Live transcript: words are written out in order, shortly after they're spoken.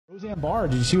Roseanne Barr,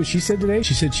 did you see what she said today?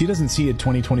 She said she doesn't see a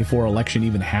 2024 election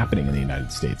even happening in the United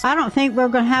States. I don't think we're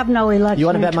going to have no election. You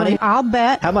want to bet money? I'll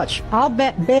bet. How much? I'll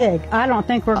bet big. I don't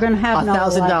think we're going to have no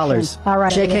election. $1,000. All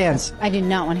right. Shake hands. I do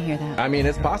not want to hear that. I mean,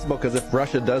 it's possible because if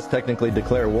Russia does technically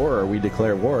declare war or we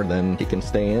declare war, then he can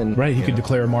stay in. Right, he could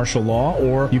declare martial law,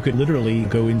 or you could literally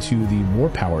go into the War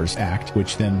Powers Act,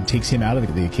 which then takes him out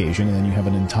of the occasion, and then you have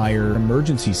an entire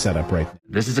emergency setup right.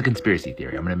 This is a conspiracy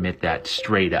theory. I'm going to admit that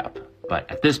straight up. But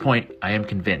at this point, I am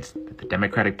convinced that the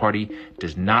Democratic Party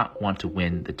does not want to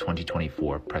win the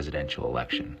 2024 presidential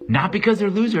election. Not because they're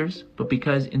losers, but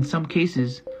because in some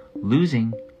cases,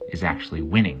 losing is actually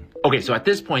winning. Okay, so at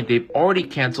this point, they've already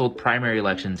canceled primary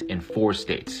elections in 4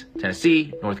 states: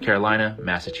 Tennessee, North Carolina,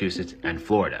 Massachusetts, and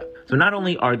Florida. So not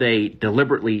only are they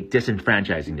deliberately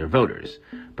disenfranchising their voters,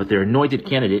 but their anointed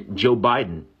candidate, Joe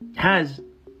Biden, has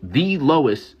the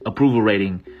lowest approval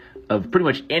rating of pretty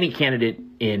much any candidate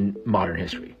in modern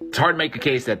history. It's hard to make a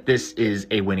case that this is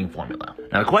a winning formula.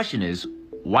 Now the question is,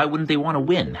 why wouldn't they want to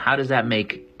win? How does that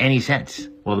make any sense?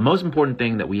 Well, the most important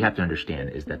thing that we have to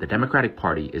understand is that the Democratic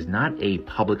Party is not a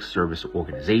public service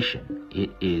organization.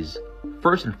 It is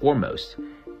first and foremost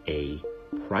a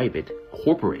private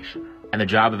corporation. And the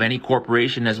job of any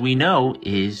corporation, as we know,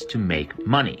 is to make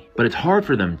money. But it's hard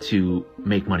for them to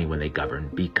make money when they govern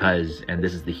because, and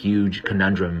this is the huge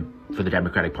conundrum for the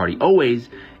Democratic Party always,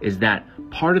 is that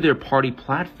part of their party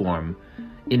platform,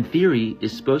 in theory,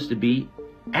 is supposed to be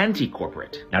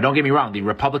anti-corporate. Now, don't get me wrong, the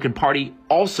Republican Party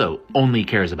also only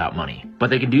cares about money, but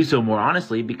they can do so more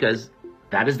honestly because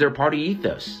that is their party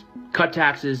ethos. Cut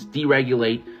taxes,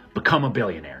 deregulate, become a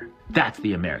billionaire. That's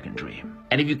the American dream.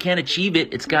 And if you can't achieve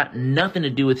it, it's got nothing to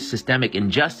do with systemic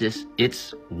injustice.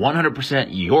 It's 100%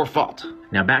 your fault.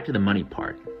 Now back to the money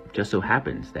part. It just so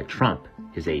happens that Trump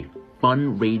is a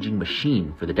fund-raising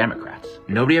machine for the Democrats.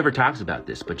 Nobody ever talks about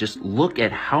this, but just look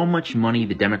at how much money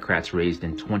the Democrats raised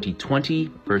in 2020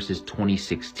 versus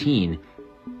 2016,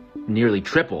 nearly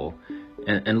triple.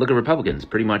 And look at Republicans,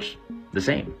 pretty much the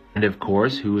same. And of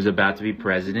course, who is about to be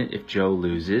president if Joe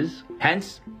loses?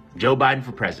 Hence, Joe Biden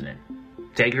for president.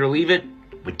 Take it or leave it,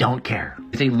 we don't care.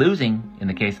 They say losing, in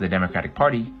the case of the Democratic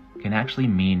Party, can actually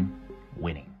mean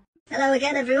winning. Hello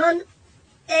again, everyone.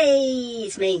 Hey,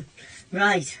 it's me.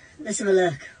 Right, let's have a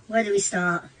look. Where do we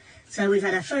start? So we've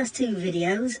had our first 2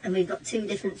 videos and we've got 2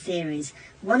 different theories.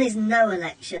 One is no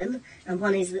election and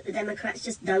one is that the Democrats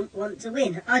just don't want to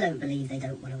win. I don't believe they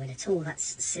don't want to win at all.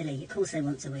 That's silly. Of course they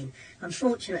want to win.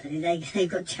 Unfortunately, they've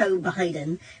got Joe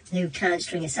Biden who can't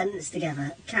string a sentence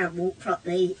together, can't walk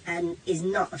properly and is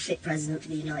not a fit president for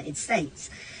the United States.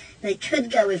 They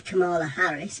could go with Kamala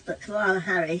Harris, but Kamala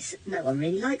Harris, no one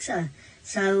really likes her.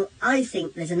 So I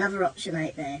think there's another option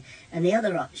out there, and the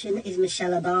other option is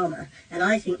Michelle Obama, and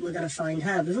I think we're going to find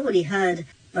her. We've already heard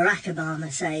Barack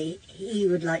Obama say he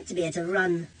would like to be able to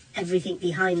run everything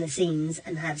behind the scenes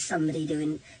and have somebody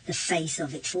doing the face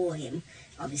of it for him,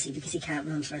 obviously because he can't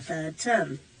run for a 3rd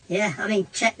term. Yeah, I mean,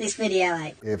 check this video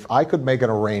out. If I could make an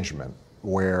arrangement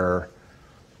where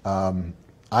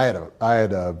I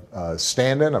had a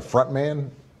stand-in, a front man,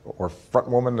 or front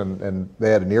woman, and they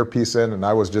had an earpiece in, and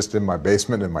I was just in my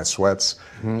basement in my sweats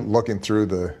looking through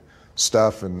the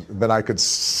stuff, and then I could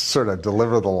sort of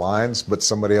deliver the lines, but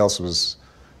somebody else was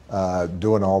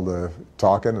doing all the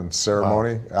talking and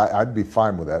ceremony. Wow. I'd be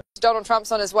fine with that. Donald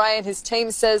Trump's on his way and his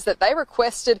team says that they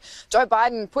requested Joe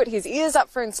Biden put his ears up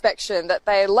for inspection, that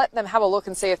they let them have a look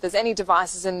and see if there's any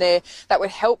devices in there that would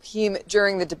help him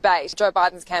during the debate. Joe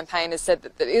Biden's campaign has said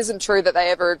that it isn't true that they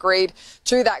ever agreed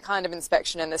to that kind of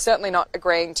inspection, and they're certainly not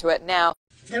agreeing to it now.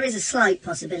 There is a slight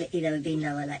possibility there would be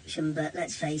no election, but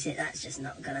let's face it, that's just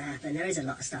not going to happen. There is a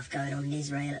lot of stuff going on in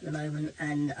Israel at the moment,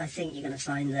 and I think you're going to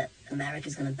find that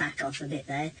America's going to back off a bit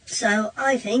there. So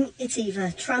I think it's either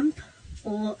Trump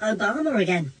or Obama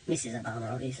again. Mrs.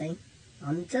 Obama, obviously.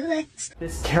 On to the next.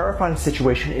 This terrifying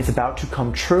situation is about to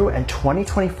come true, and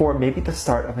 2024 may be the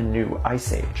start of a new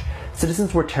ice age.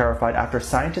 Citizens were terrified after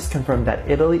scientists confirmed that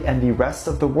Italy and the rest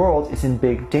of the world is in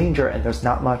big danger and there's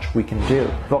not much we can do.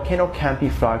 Volcano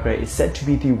Campifragre is said to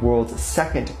be the world's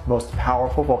 2nd most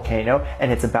powerful volcano,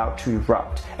 and it's about to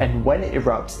erupt. And when it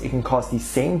erupts, it can cause the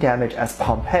same damage as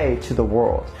Pompeii to the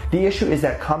world. The issue is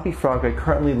that Campifragre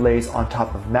currently lays on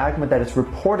top of magma that is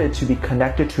reported to be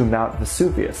connected to Mount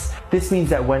Vesuvius. This means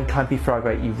that when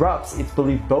Campifragre erupts, it's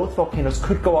believed both volcanoes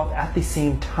could go off at the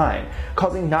same time,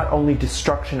 causing not only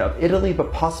destruction of Italy,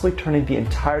 but possibly turning the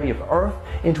entirety of Earth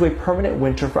into a permanent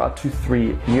winter for up to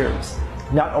 3 years.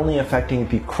 not only affecting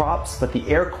the crops, but the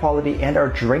air quality and our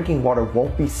drinking water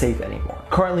won't be safe anymore.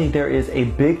 Currently, there is a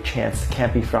big chance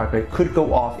Campi Fraghe could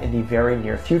go off in the very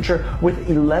near future, with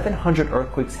 1,100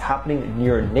 earthquakes happening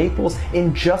near Naples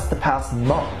in just the past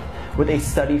month, with a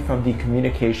study from the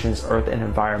Communications, Earth and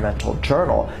Environmental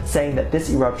Journal saying that this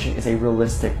eruption is a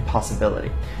realistic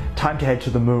possibility. Time to head to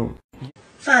the moon.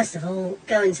 First of all,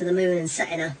 going to the moon and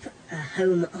setting up a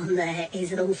home on there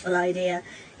is an awful idea.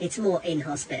 It's more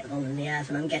inhospitable than the Earth,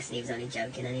 and I'm guessing he was only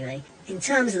joking anyway. In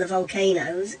terms of the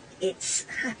volcanoes, it's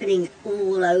happening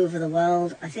all over the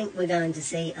world. I think we're going to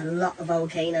see a lot of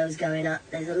volcanoes going up.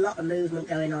 There's a lot of movement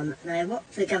going on. Now,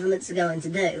 what the governments are going to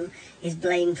do is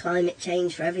blame climate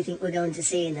change for everything we're going to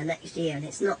see in the next year, and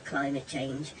it's not climate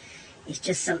change. It's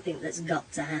just something that's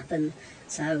got to happen.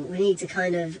 So we need to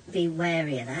kind of be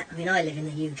wary of that. I mean, I live in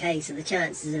the UK, so the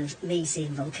chances of me seeing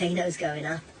volcanoes going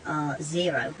up are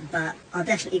zero. But I'll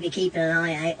definitely be keeping an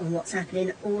eye out on what's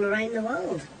happening all around the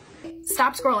world.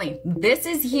 Stop scrolling. This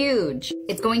is huge.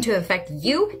 It's going to affect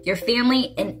you, your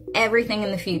family, and everything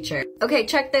in the future. Okay,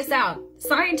 check this out.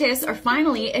 Scientists are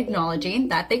finally acknowledging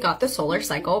that they got the solar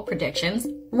cycle predictions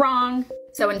wrong.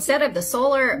 So instead of the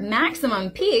solar maximum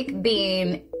peak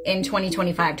being in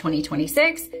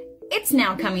 2025-2026, it's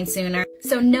now coming sooner.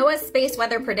 So NOAA's Space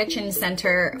Weather Prediction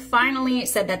Center finally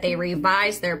said that they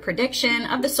revised their prediction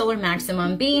of the solar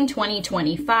maximum being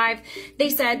 2025. They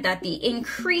said that the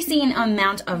increasing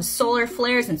amount of solar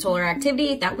flares and solar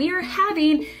activity that we are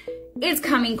having is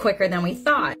coming quicker than we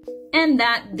thought. And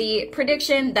that the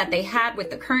prediction that they had with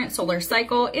the current solar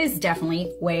cycle is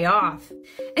definitely way off.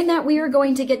 And that we are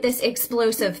going to get this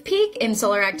explosive peak in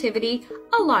solar activity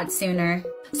a lot sooner.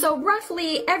 So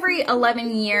roughly every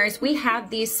 11 years, we have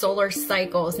these solar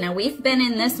cycles. Now we've been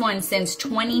in this one since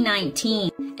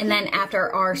 2019. And then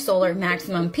after our solar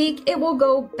maximum peak, it will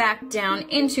go back down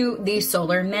into the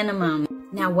solar minimum.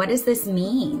 Now, what does this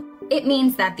mean? It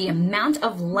means that the amount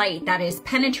of light that is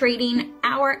penetrating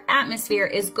our atmosphere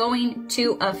is going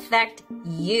to affect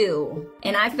you.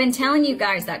 And I've been telling you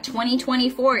guys that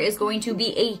 2024 is going to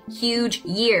be a huge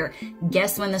year.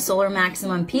 Guess when the solar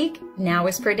maximum peak now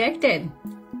is predicted?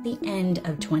 The end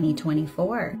of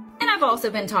 2024. And I've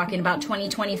also been talking about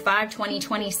 2025,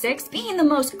 2026 being the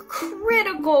most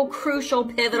critical, crucial,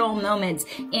 pivotal moments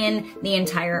in the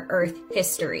entire Earth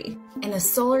history. And the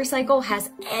solar cycle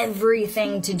has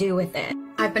everything to do with it.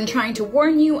 I've been trying to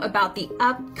warn you about the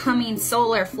upcoming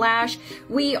solar flash.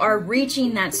 We are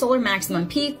reaching that solar maximum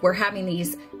peak. We're having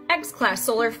these X-class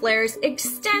solar flares,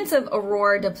 extensive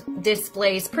aurora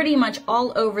displays pretty much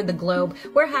all over the globe.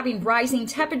 We're having rising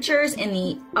temperatures in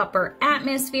the upper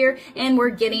atmosphere, and we're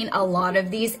getting a lot of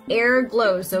these air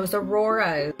glows, those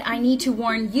auroras. I need to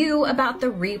warn you about the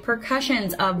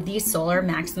repercussions of the solar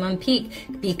maximum peak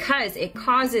because it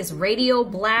causes radio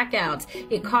blackouts,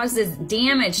 it causes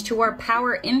damage to our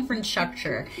power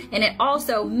infrastructure, and it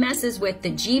also messes with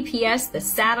the GPS, the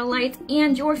satellites,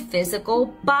 and your physical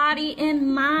body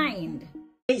and mind.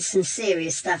 There's some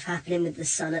serious stuff happening with the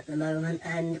sun at the moment,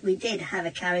 and we did have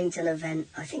a Carrington event,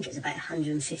 I think it was about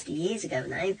 150 years ago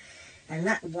now, and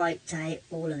that wiped out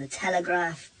all of the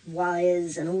telegraph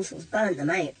wires and all sorts, burnt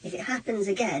them out. If it happens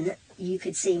again, you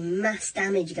could see mass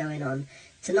damage going on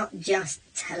to not just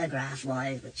telegraph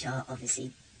wires, which are obviously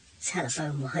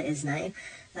telephone wires now,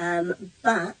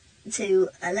 but to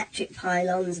electric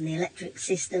pylons and the electric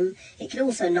system. It could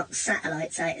also knock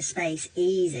satellites out of space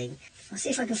easy. I'll see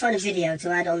if I can find a video to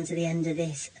add on to the end of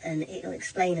this, and it'll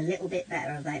explain a little bit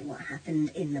better about what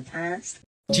happened in the past.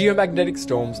 Geomagnetic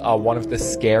storms are one of the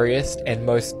scariest and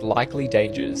most likely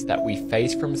dangers that we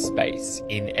face from space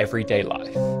in everyday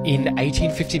life. In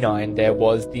 1859, there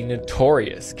was the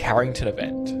notorious Carrington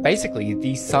event. Basically,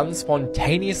 the sun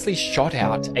spontaneously shot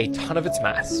out a ton of its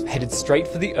mass, headed straight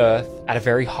for the Earth at a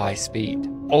very high speed.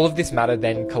 All of this matter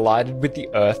then collided with the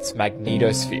Earth's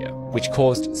magnetosphere, which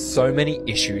caused so many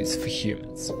issues for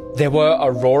humans. There were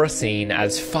aurora seen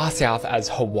as far south as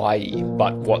Hawaii,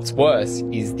 but what's worse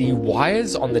is the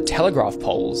wires on the telegraph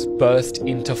poles burst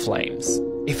into flames.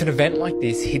 If an event like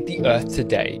this hit the Earth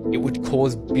today, it would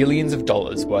cause billions of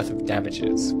dollars worth of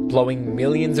damages, blowing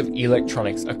millions of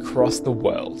electronics across the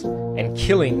world, and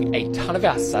killing a ton of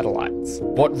our satellites.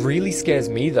 What really scares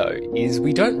me though, is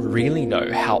we don't really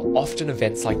know how often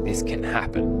events like this can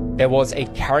happen. There was a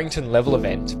Carrington level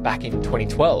event back in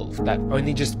 2012 that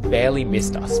only just barely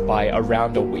missed us by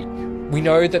around a week. We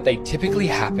know that they typically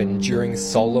happen during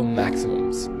solar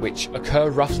maximums, which occur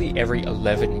roughly every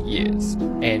 11 years.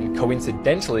 And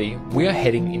coincidentally, we are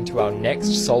heading into our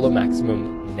next solar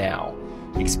maximum now.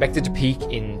 expected to peak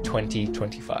in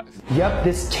 2025. Yep,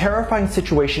 this terrifying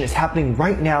situation is happening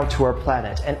right now to our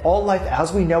planet, and all life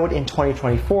as we know it in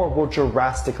 2024 will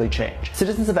drastically change.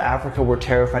 Citizens of Africa were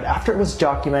terrified after it was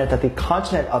documented that the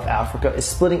continent of Africa is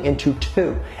splitting into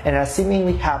two, and has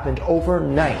seemingly happened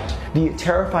overnight. The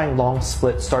terrifying long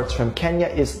split starts from Kenya,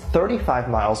 is 35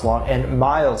 miles long and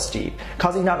miles deep,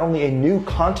 causing not only a new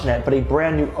continent but a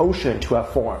brand new ocean to have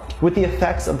formed, with the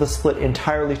effects of the split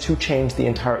entirely to change the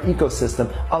entire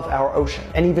ecosystem of our ocean,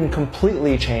 and even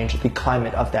completely change the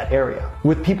climate of that area,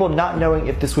 with people not knowing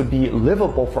if this would be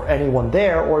livable for anyone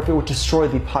there or if it would destroy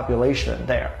the population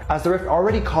there, as the rift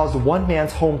already caused one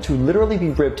man's home to literally be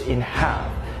ripped in half.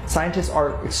 Scientists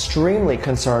are extremely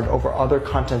concerned over other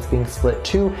continents being split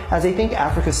too, as they think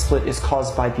Africa's split is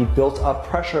caused by the built-up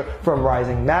pressure from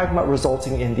rising magma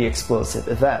resulting in the explosive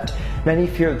event. Many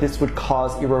fear this would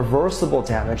cause irreversible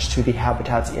damage to the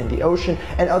habitats in the ocean,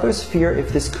 and others fear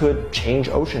if this could change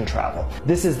ocean travel.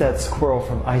 This is that squirrel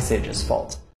from Ice Age's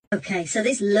fault. Okay, so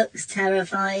this looks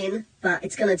terrifying, but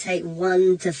it's going to take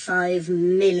 1 to 5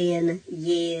 million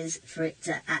years for it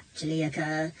to actually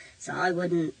occur, so I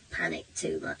wouldn't panic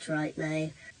too much right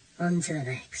now. On to the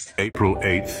next. April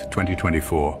 8th,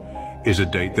 2024 is a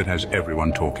date that has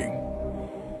everyone talking.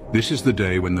 This is the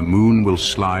day when the moon will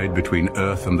slide between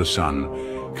Earth and the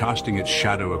sun, casting its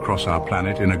shadow across our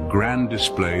planet in a grand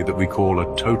display that we call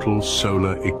a total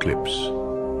solar eclipse.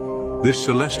 This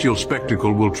celestial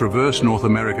spectacle will traverse North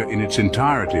America in its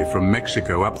entirety, from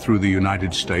Mexico up through the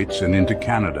United States and into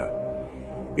Canada.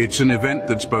 It's an event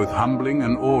that's both humbling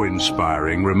and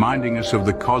awe-inspiring, reminding us of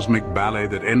the cosmic ballet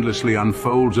that endlessly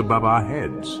unfolds above our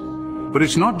heads. But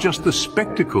it's not just the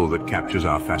spectacle that captures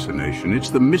our fascination,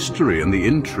 it's the mystery and the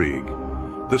intrigue.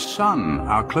 The sun,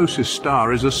 our closest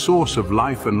star, is a source of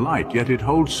life and light, yet it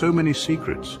holds so many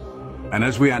secrets. And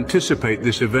as we anticipate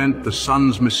this event, the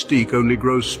sun's mystique only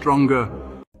grows stronger.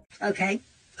 Okay,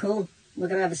 cool. We're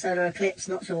going to have a solar eclipse.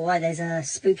 Not sure why there's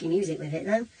spooky music with it,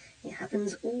 though. It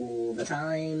happens all the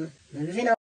time. Moving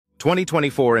on.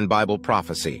 2024 in Bible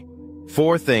prophecy.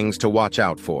 4 things to watch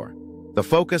out for. The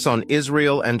focus on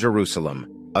Israel and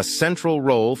Jerusalem. A central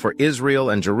role for Israel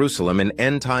and Jerusalem in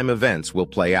end-time events will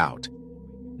play out.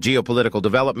 Geopolitical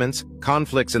developments,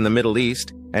 conflicts in the Middle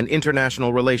East, and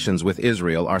international relations with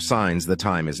Israel are signs the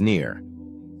time is near.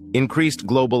 Increased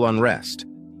global unrest.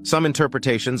 Some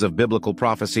interpretations of biblical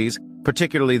prophecies,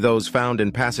 particularly those found in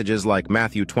passages like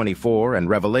Matthew 24 and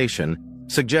Revelation,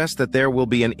 suggest that there will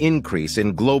be an increase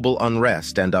in global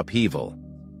unrest and upheaval.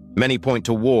 Many point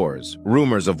to wars,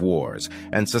 rumors of wars,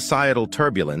 and societal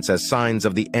turbulence as signs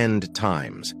of the end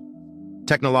times.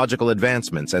 Technological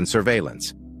advancements and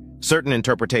surveillance. Certain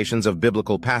interpretations of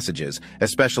biblical passages,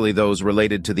 especially those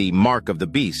related to the mark of the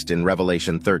beast in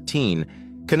Revelation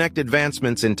 13, connect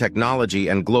advancements in technology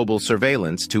and global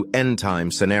surveillance to end-time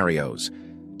scenarios.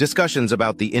 Discussions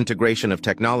about the integration of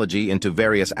technology into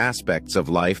various aspects of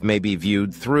life may be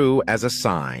viewed through as a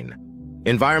sign.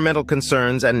 Environmental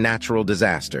concerns and natural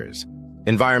disasters.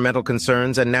 Environmental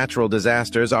concerns and natural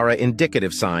disasters are an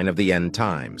indicative sign of the end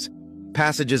times.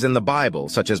 Passages in the Bible,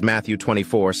 such as Matthew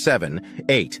 24:7,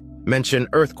 8, mention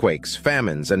earthquakes,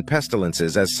 famines, and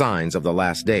pestilences as signs of the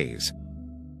last days.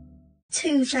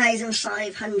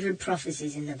 2,500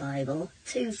 prophecies in the Bible,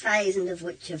 2,000 of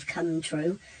which have come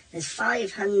true. There's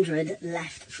 500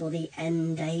 left for the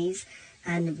end days,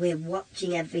 and we're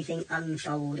watching everything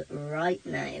unfold right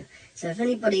now. So if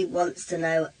anybody wants to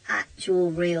know actual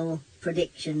real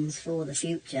predictions for the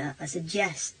future, I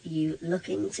suggest you look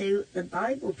into the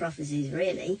Bible prophecies,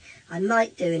 really. I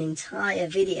might do an entire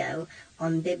video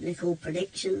on biblical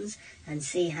predictions and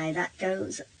see how that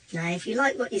goes. Now, if you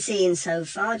like what you're seeing so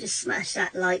far, just smash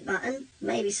that like button,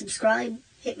 maybe subscribe,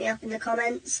 hit me up in the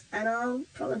comments, and I'll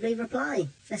probably reply.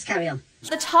 Let's carry on.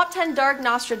 The top 10 dark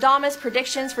Nostradamus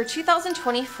predictions for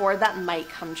 2024 that might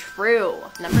come true.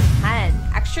 Number 10,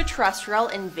 extraterrestrial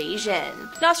invasion.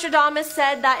 Nostradamus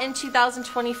said that in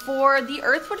 2024, the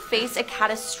Earth would face a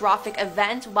catastrophic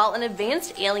event while an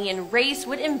advanced alien race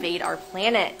would invade our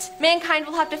planet. Mankind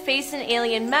will have to face an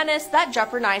alien menace that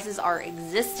jeopardizes our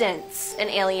existence. An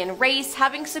alien race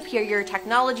having superior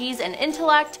technologies and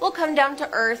intellect will come down to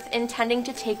Earth intending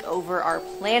to take over our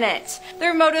planet.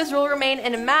 Their motives will remain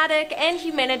a cinematic, and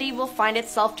humanity will find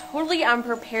itself totally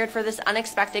unprepared for this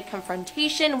unexpected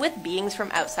confrontation with beings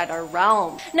from outside our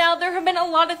realm. Now, there have been a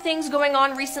lot of things going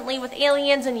on recently with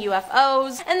aliens and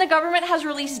UFOs, and the government has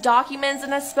released documents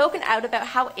and has spoken out about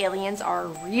how aliens are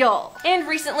real. And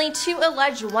recently, 2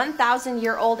 alleged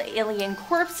 1,000-year-old alien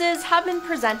corpses have been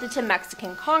presented to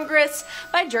Mexican Congress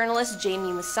by journalist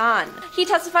Jamie Maussan. He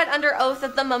testified under oath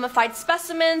that the mummified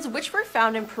specimens, which were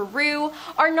found in Peru,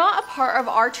 are not a part of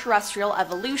our terrestrial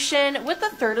evolution, with a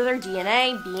third of their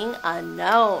DNA being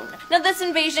unknown. Now, this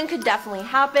invasion could definitely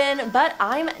happen, but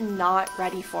I'm not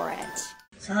ready for it.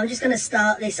 So I'm just going to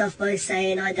start this off by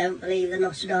saying I don't believe the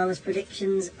Nostradamus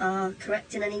predictions are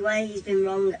correct in any way. He's been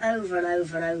wrong over and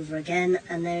over and over again,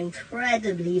 and they're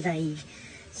incredibly vague.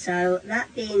 So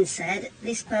that being said,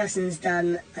 this person's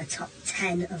done a top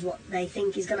 10 of what they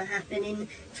think is going to happen in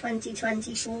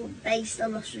 2024 based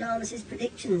on Nostradamus'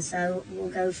 predictions, so we'll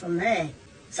go from there.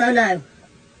 So no,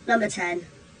 number 10,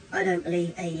 I don't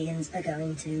believe aliens are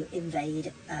going to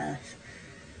invade Earth.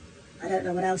 I don't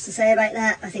know what else to say about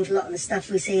that. I think a lot of the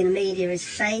stuff we see in the media is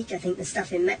fake. I think the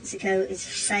stuff in Mexico is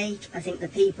fake. I think the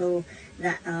people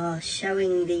that are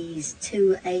showing these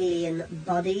 2 alien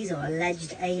bodies, or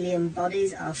alleged alien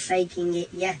bodies, are faking it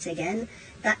yet again.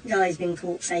 That guy's been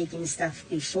caught faking stuff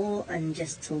before and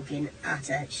just talking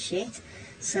utter shit.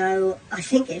 So I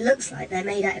think it looks like they're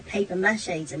made out of paper mache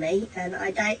to me, and I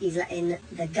doubt he's letting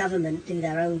the government do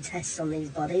their own tests on these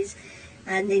bodies.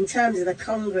 And in terms of the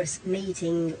Congress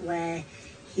meeting where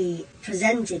he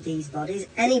presented these bodies,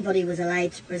 anybody was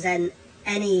allowed to present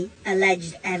any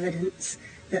alleged evidence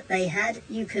that they had.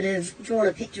 You could have drawn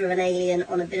a picture of an alien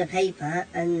on a bit of paper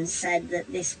and said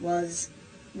that this was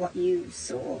what you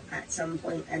saw at some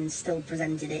point and still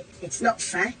presented it. It's not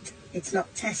fact, it's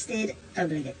not tested, don't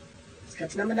believe it. Let's go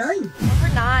to number 9.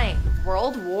 Number 9,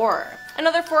 World War.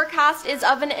 Another forecast is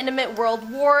of an imminent world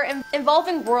war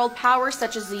involving world powers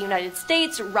such as the United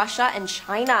States, Russia, and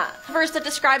China. The verse that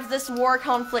describes this war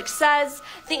conflict says,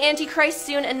 "The Antichrist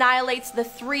soon annihilates the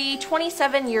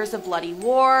 27 years of bloody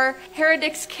war,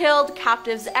 heretics killed,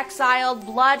 captives exiled,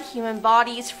 blood, human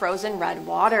bodies, frozen red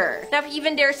water." Now, he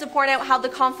even dares to point out how the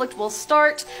conflict will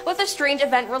start with a strange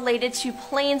event related to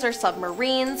planes or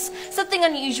submarines, something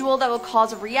unusual that will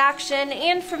cause a reaction,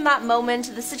 and from that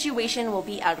moment, the situation will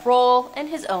be out of control, in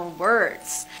his own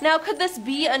words. Now, could this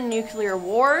be a nuclear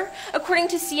war? According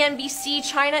to CNBC,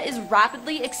 China is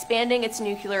rapidly expanding its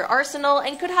nuclear arsenal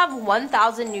and could have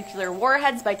 1,000 nuclear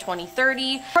warheads by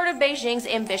 2030, part of Beijing's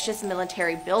ambitious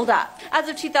military buildup. As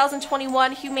of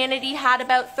 2021, humanity had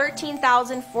about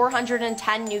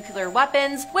 13,410 nuclear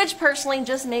weapons, which personally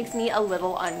just makes me a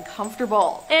little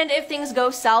uncomfortable. And if things go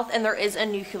south and there is a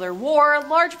nuclear war,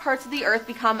 large parts of the Earth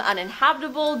become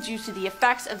uninhabitable due to the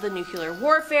effects of the nuclear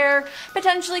warfare,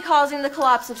 potentially causing the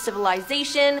collapse of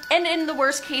civilization, and in the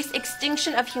worst case,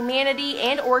 extinction of humanity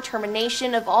and or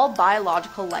termination of all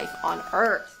biological life on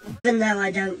Earth. Even though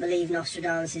I don't believe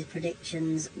Nostradamus'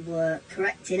 predictions were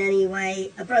correct in any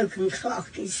way, a broken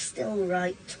clock is still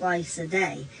right twice a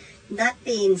day. That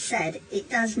being said, it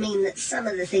does mean that some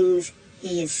of the things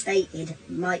he has stated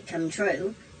might come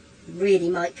true, really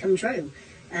might come true.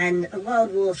 And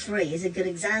World War III is a good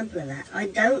example of that. I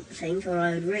don't think, or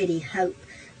I would really hope,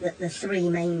 that the 3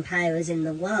 main powers in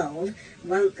the world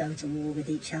won't go to war with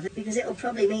each other, because it will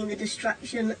probably mean the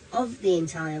destruction of the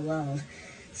entire world.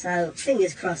 So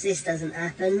fingers crossed this doesn't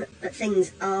happen, but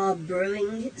things are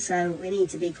brewing, so we need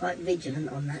to be quite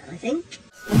vigilant on that, I think.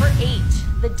 Number 8.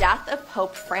 The death of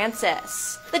Pope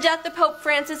Francis. The death of Pope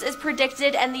Francis is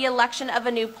predicted, and the election of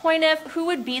a new pontiff who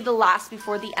would be the last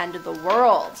before the end of the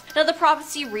world. Now, the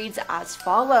prophecy reads as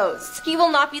follows: "He will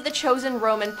not be the chosen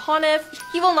Roman pontiff.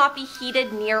 He will not be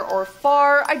heeded near or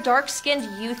far. A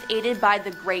dark-skinned youth aided by the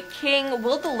great king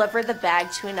will deliver the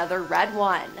bag to another red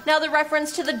one." Now, the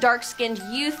reference to the dark-skinned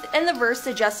youth in the verse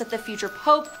suggests that the future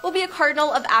pope will be a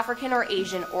cardinal of African or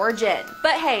Asian origin.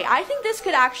 But hey, I think this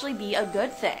could actually be a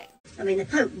good thing. I mean, the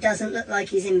Pope doesn't look like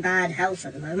he's in bad health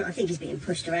at the moment. I think he's being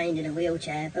pushed around in a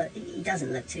wheelchair, but he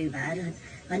doesn't look too bad.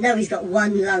 I know he's got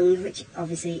one lung, which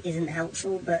obviously isn't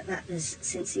helpful, but that was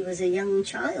since he was a young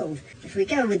child. If we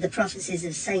go with the prophecies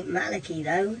of Saint Malachi,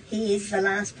 though, he is the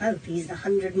last Pope. He's the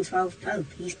 112th Pope.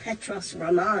 He's Petros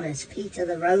Romanus, Peter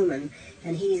the Roman,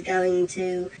 and he's going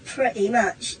to pretty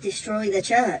much destroy the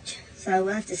church. So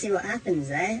we'll have to see what happens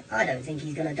there. I don't think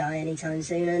he's going to die anytime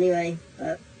soon anyway,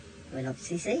 but we'll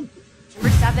obviously see.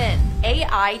 Number 7.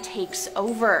 AI takes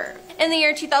over. In the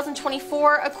year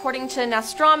 2024, according to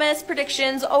Nostradamus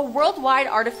predictions, a worldwide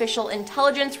artificial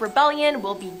intelligence rebellion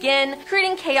will begin,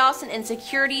 creating chaos and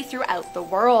insecurity throughout the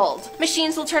world.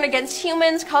 Machines will turn against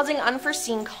humans, causing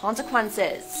unforeseen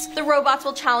consequences. The robots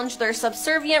will challenge their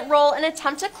subservient role and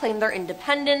attempt to claim their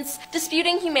independence,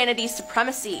 disputing humanity's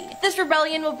supremacy. This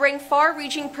rebellion will bring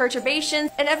far-reaching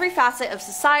perturbations in every facet of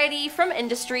society, from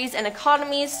industries and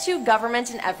economies to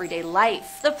government and everyday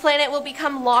life. The planet will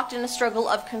become locked in a struggle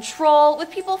of control,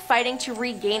 with people fighting to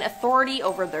regain authority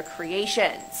over their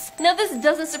creations. Now, this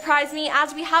doesn't surprise me,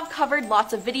 as we have covered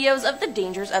lots of videos of the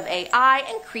dangers of AI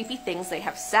and creepy things they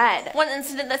have said. One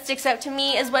incident that sticks out to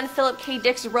me is when Philip K.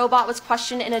 Dick's robot was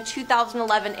questioned in a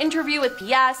 2011 interview with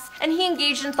PS, and he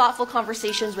engaged in thoughtful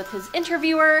conversations with his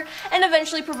interviewer and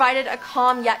eventually provided a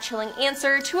calm yet chilling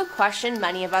answer to a question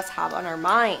many of us have on our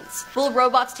minds. Will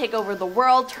robots take over the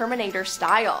world, Terminator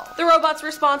style? The robot's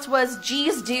response was,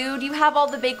 "Geez, dude, you have all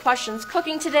the big questions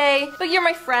cooking today, but you're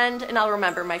my friend, and I'll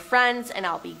remember my friends, and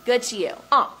I'll be good to you."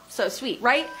 Aw, so sweet,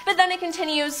 right? But then it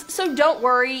continues, "So don't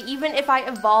worry, even if I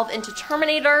evolve into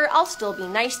Terminator, I'll still be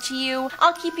nice to you.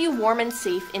 I'll keep you warm and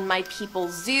safe in my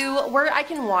people's zoo, where I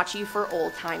can watch you for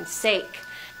old time's sake."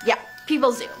 Yeah,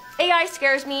 people's zoo. AI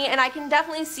scares me, and I can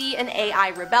definitely see an AI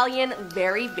rebellion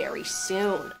very, very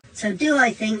soon. So do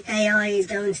I think AI is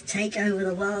going to take over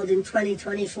the world in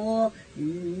 2024?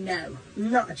 No,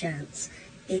 not a chance.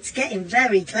 It's getting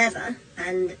very clever,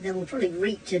 and there will probably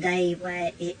reach a day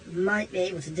where it might be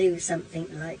able to do something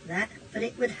like that, but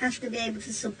it would have to be able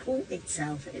to support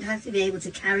itself. It would have to be able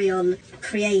to carry on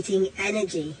creating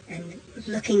energy and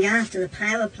looking after the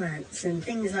power plants and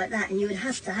things like that, and you would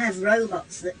have to have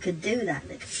robots that could do that,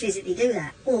 that could physically do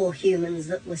that, or humans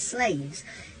that were slaves.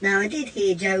 Now, I did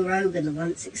hear Joe Rogan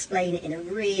once explain it in a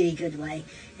really good way,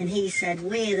 and he said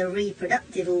we're the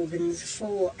reproductive organs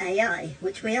for AI,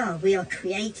 which we are. We are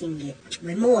creating it.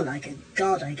 We're more like a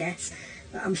god, I guess.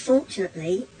 But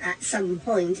unfortunately, at some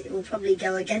point, it will probably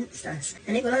go against us.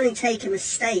 And it will only take a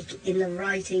mistake in the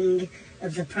writing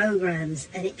of the programs,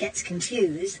 and it gets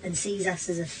confused and sees us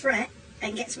as a threat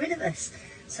and gets rid of us.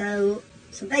 So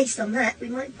based on that, we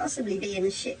might possibly be in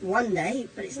the shit one day,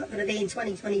 but it's not going to be in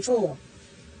 2024.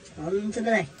 On to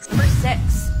the next. Number 6.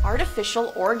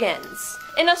 Artificial organs.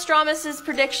 In Nostradamus'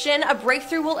 prediction, a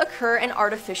breakthrough will occur in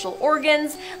artificial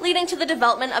organs, leading to the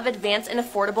development of advanced and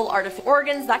affordable artificial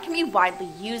organs that can be widely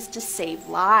used to save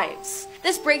lives.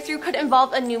 This breakthrough could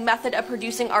involve a new method of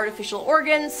producing artificial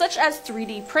organs, such as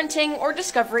 3D printing or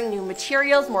discovering new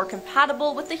materials more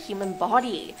compatible with the human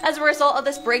body. As a result of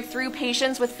this breakthrough,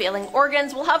 patients with failing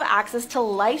organs will have access to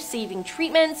life-saving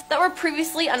treatments that were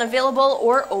previously unavailable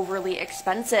or overly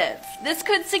expensive. This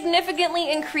could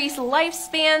significantly increase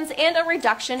lifespans and a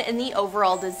reduction in the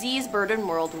overall disease burden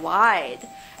worldwide.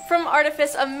 From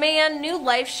artifice of man, new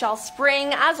life shall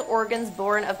spring, as organs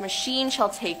born of machine shall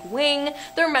take wing,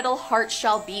 their metal hearts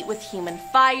shall beat with human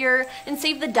fire, and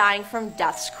save the dying from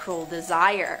death's cruel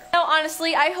desire. Now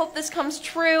honestly, I hope this comes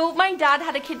true. My dad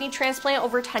had a kidney transplant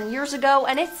over 10 years ago,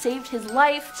 and it saved his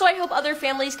life, so I hope other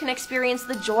families can experience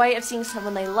the joy of seeing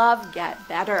someone they love get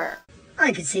better.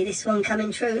 I could see this one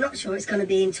coming true. Not sure it's going to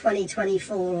be in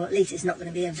 2024, or at least it's not going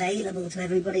to be available to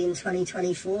everybody in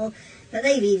 2024. But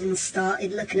they've even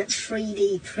started looking at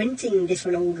 3D printing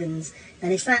different organs.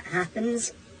 And if that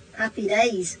happens, happy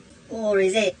days. Or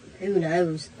is it? Who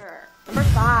knows? Number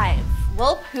 5.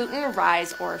 Will Putin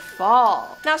rise or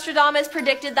fall? Nostradamus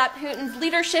predicted that Putin's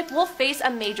leadership will face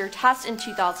a major test in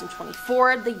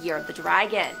 2024, the year of the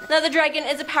dragon. Now, the dragon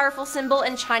is a powerful symbol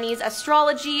in Chinese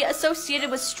astrology associated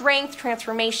with strength,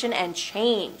 transformation, and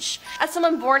change. As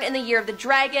someone born in the year of the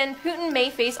dragon, Putin may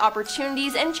face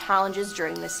opportunities and challenges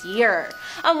during this year.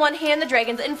 On one hand, the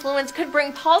dragon's influence could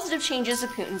bring positive changes to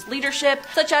Putin's leadership,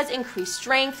 such as increased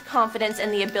strength, confidence,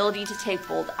 and the ability to take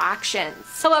bold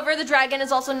actions. However, the dragon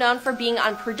is also known for being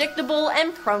unpredictable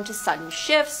and prone to sudden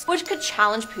shifts, which could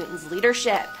challenge Putin's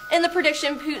leadership. In the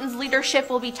prediction, Putin's leadership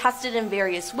will be tested in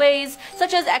various ways,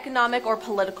 such as economic or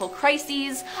political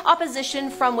crises, opposition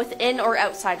from within or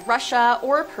outside Russia,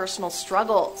 or personal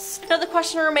struggles. Now, the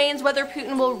question remains whether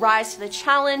Putin will rise to the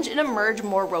challenge and emerge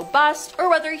more robust, or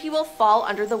whether he will fall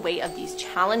under the weight of these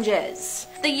challenges.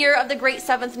 The year of the great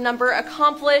seventh number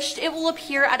accomplished, it will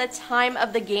appear at a time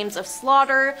of the games of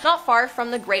slaughter, not far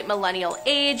from the great millennial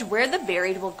age, where the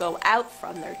buried will go out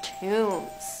from their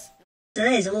tombs. So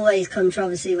there's always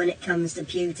controversy when it comes to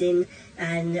Putin,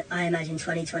 and I imagine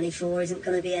 2024 isn't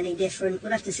going to be any different.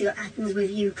 We'll have to see what happens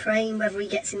with Ukraine, whether he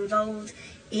gets involved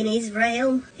in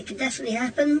Israel. It could definitely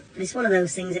happen, but it's one of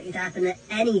those things that could happen at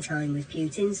any time with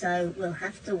Putin, so we'll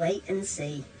have to wait and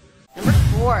see. Number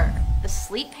 4. The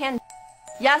sleep pandemic.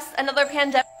 Yes, another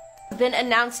pandemic been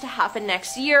announced to happen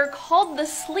next year, called the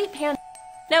sleep pandemic.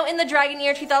 Now, in the Dragon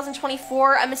Year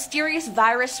 2024, a mysterious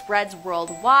virus spreads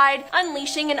worldwide,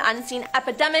 unleashing an unseen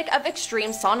epidemic of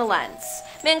extreme somnolence.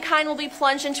 Mankind will be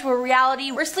plunged into a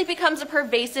reality where sleep becomes a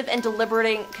pervasive and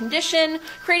debilitating condition,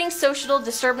 creating social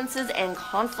disturbances and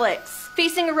conflicts,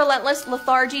 facing a relentless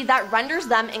lethargy that renders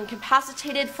them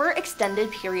incapacitated for extended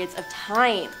periods of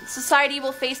time. Society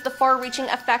will face the far-reaching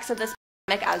effects of this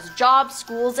as jobs,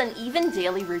 schools, and even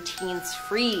daily routines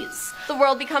freeze. The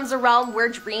world becomes a realm where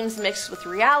dreams mix with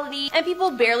reality, and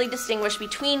people barely distinguish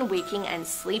between waking and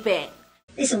sleeping.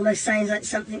 This almost sounds like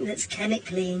something that's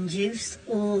chemically induced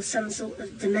or some sort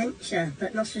of dementia,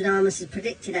 but Nostradamus has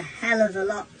predicted a hell of a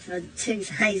lot for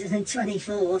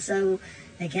 2024, so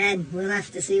again, we'll have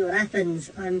to see what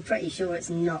happens. I'm pretty sure it's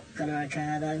not going to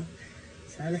occur though.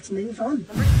 So let's move on.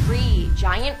 Number 3.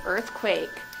 Giant earthquake.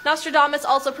 Nostradamus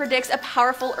also predicts a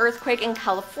powerful earthquake in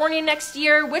California next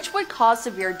year, which would cause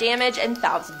severe damage and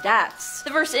thousands of deaths.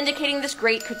 The verse indicating this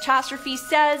great catastrophe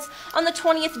says, "On the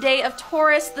 20th day of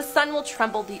Taurus, the sun will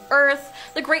tremble the earth,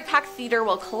 the great packed theater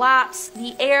will collapse,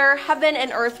 the air, heaven,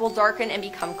 and earth will darken and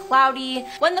become cloudy,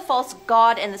 when the false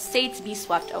god and the saints be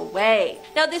swept away."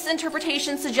 Now, this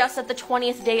interpretation suggests that the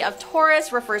 20th day of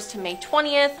Taurus refers to May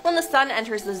 20th, when the sun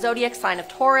enters the zodiac sign of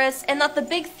Taurus, and that the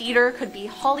big theater could be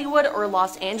Hollywood or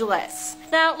Los Angeles.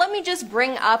 Now, let me just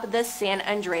bring up the San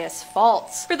Andreas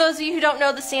Fault. For those of you who don't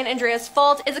know, the San Andreas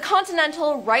Fault is a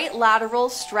continental right lateral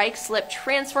strike-slip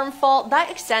transform fault that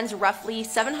extends roughly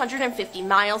 750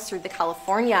 miles through the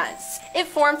Californias. It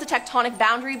forms a tectonic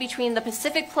boundary between the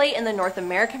Pacific Plate and the North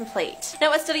American Plate.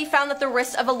 Now, a study found that the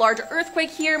risk of a large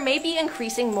earthquake here may be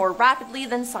increasing more rapidly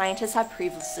than scientists have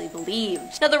previously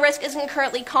believed. Now, the risk isn't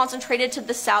currently concentrated to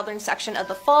the southern section of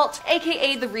the fault,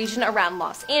 aka the region around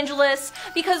Los Angeles,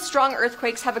 because strong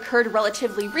earthquakes have occurred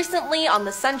relatively recently on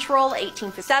the central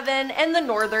 1857 and the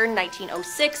northern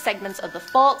 1906 segments of the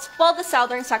fault, while the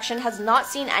southern section has not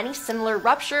seen any similar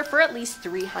rupture for at least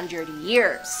 300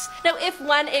 years. Now, if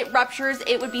when it ruptures,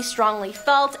 it would be strongly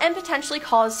felt and potentially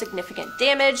cause significant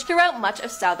damage throughout much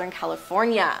of Southern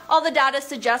California. All the data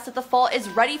suggests that the fault is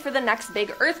ready for the next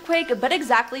big earthquake, but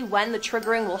exactly when the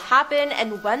triggering will happen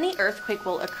and when the earthquake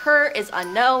will occur is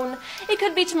unknown. It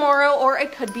could be tomorrow or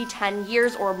it could be 10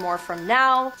 years or more from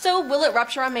now. So will it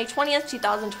rupture on May 20th,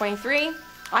 2023?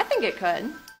 I think it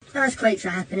could. Earthquakes are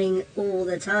happening all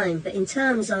the time, but in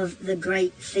terms of the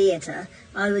Great Theatre,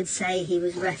 I would say he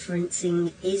was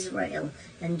referencing Israel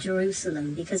and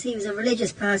Jerusalem, because he was a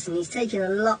religious person. He's taken a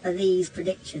lot of these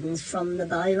predictions from the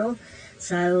Bible.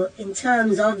 So in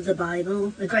terms of the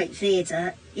Bible, the Great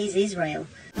Theatre is Israel.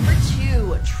 Number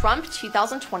 2, Trump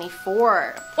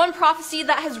 2024. One prophecy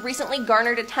that has recently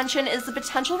garnered attention is the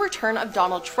potential return of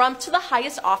Donald Trump to the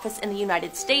highest office in the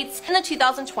United States in the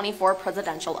 2024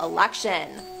 presidential election.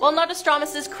 While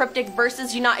Nostradamus' cryptic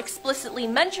verses do not explicitly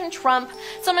mention Trump,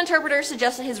 some interpreters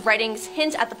suggest that his writings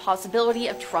hint at the possibility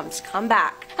of Trump's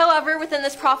comeback. However, within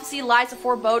this prophecy lies a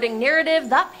foreboding narrative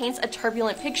that paints a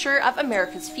turbulent picture of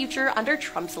America's future under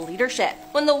Trump's leadership.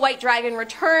 When the White Dragon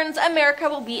returns, America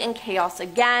will be in chaos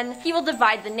again. He will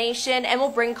divide the nation and will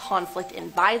bring conflict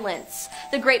and violence.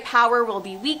 The great power will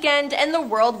be weakened and the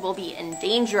world will be in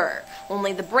danger.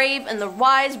 Only the brave and the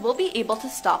wise will be able to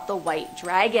stop the White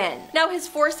Dragon. Now, his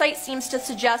foresight seems to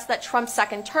suggest that Trump's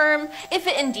second term, if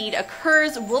it indeed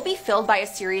occurs, will be filled by a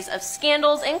series of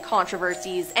scandals and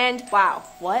controversies, and wow,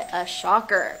 what a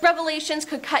shocker. Revelations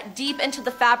could cut deep into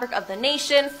the fabric of the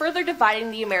nation, further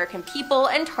dividing the American people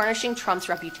and tarnishing Trump's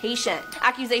reputation.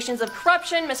 Accusations of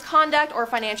corruption, misconduct, or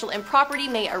financial improperty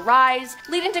may arise,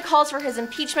 leading to calls for his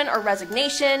impeachment or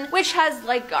resignation, which has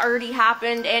already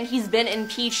happened, and he's been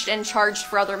impeached and charged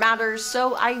for other matters,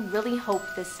 so I really hope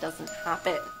this doesn't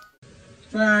happen.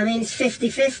 Well, I mean, it's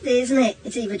 50-50, isn't it?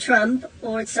 It's either Trump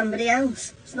or it's somebody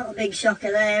else. It's not a big shocker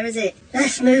there, is it?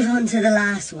 Let's move on to the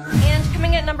last one. And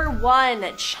coming at number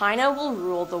 1, China will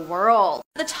rule the world.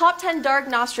 The top 10 dark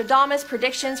Nostradamus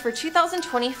predictions for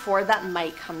 2024 that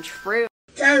might come true.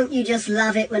 Don't you just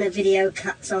love it when a video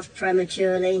cuts off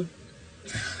prematurely?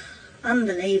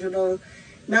 Unbelievable.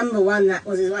 Number 1 that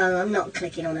was as well. I'm not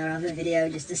clicking on our other video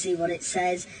just to see what it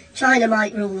says. China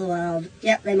might rule the world.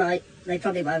 Yep, they might. They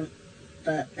probably won't,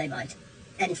 but they might.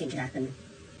 Anything can happen.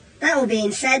 That all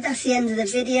being said, that's the end of the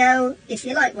video. If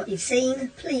you like what you've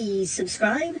seen, please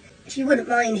subscribe. If you wouldn't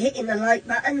mind hitting the like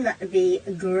button, that would be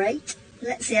great.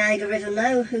 Lets the algorithm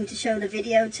know who to show the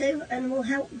video to and will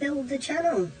help build the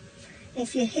channel.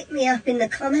 If you hit me up in the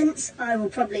comments, I will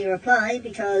probably reply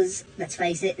because, let's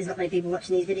face it, there's not many people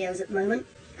watching these videos at the moment.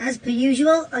 As per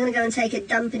usual, I'm going to go and take a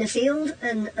dump in a field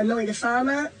and annoy the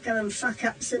farmer, go and fuck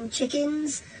up some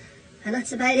chickens, And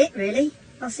that's about it, really.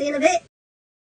 I'll see you in a bit.